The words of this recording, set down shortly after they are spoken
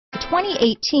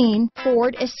2018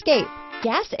 Ford Escape.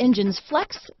 Gas engines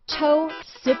flex, tow,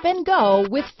 sip and go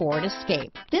with Ford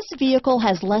Escape. This vehicle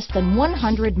has less than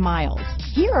 100 miles.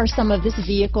 Here are some of this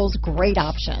vehicle's great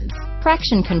options: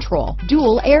 traction control,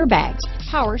 dual airbags,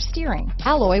 power steering,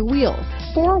 alloy wheels,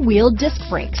 four-wheel disc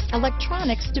brakes,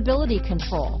 electronic stability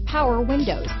control, power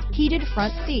windows, heated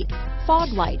front seat, fog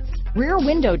lights, rear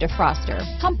window defroster,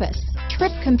 compass,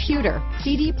 trip computer,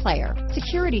 CD player,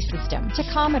 security system,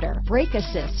 tachometer, brake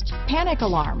assist, panic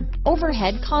alarm,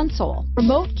 overhead console,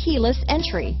 remote keyless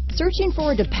entry. Searching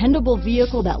for a dependable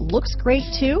vehicle that looks great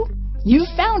too? You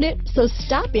found it, so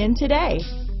stop in today.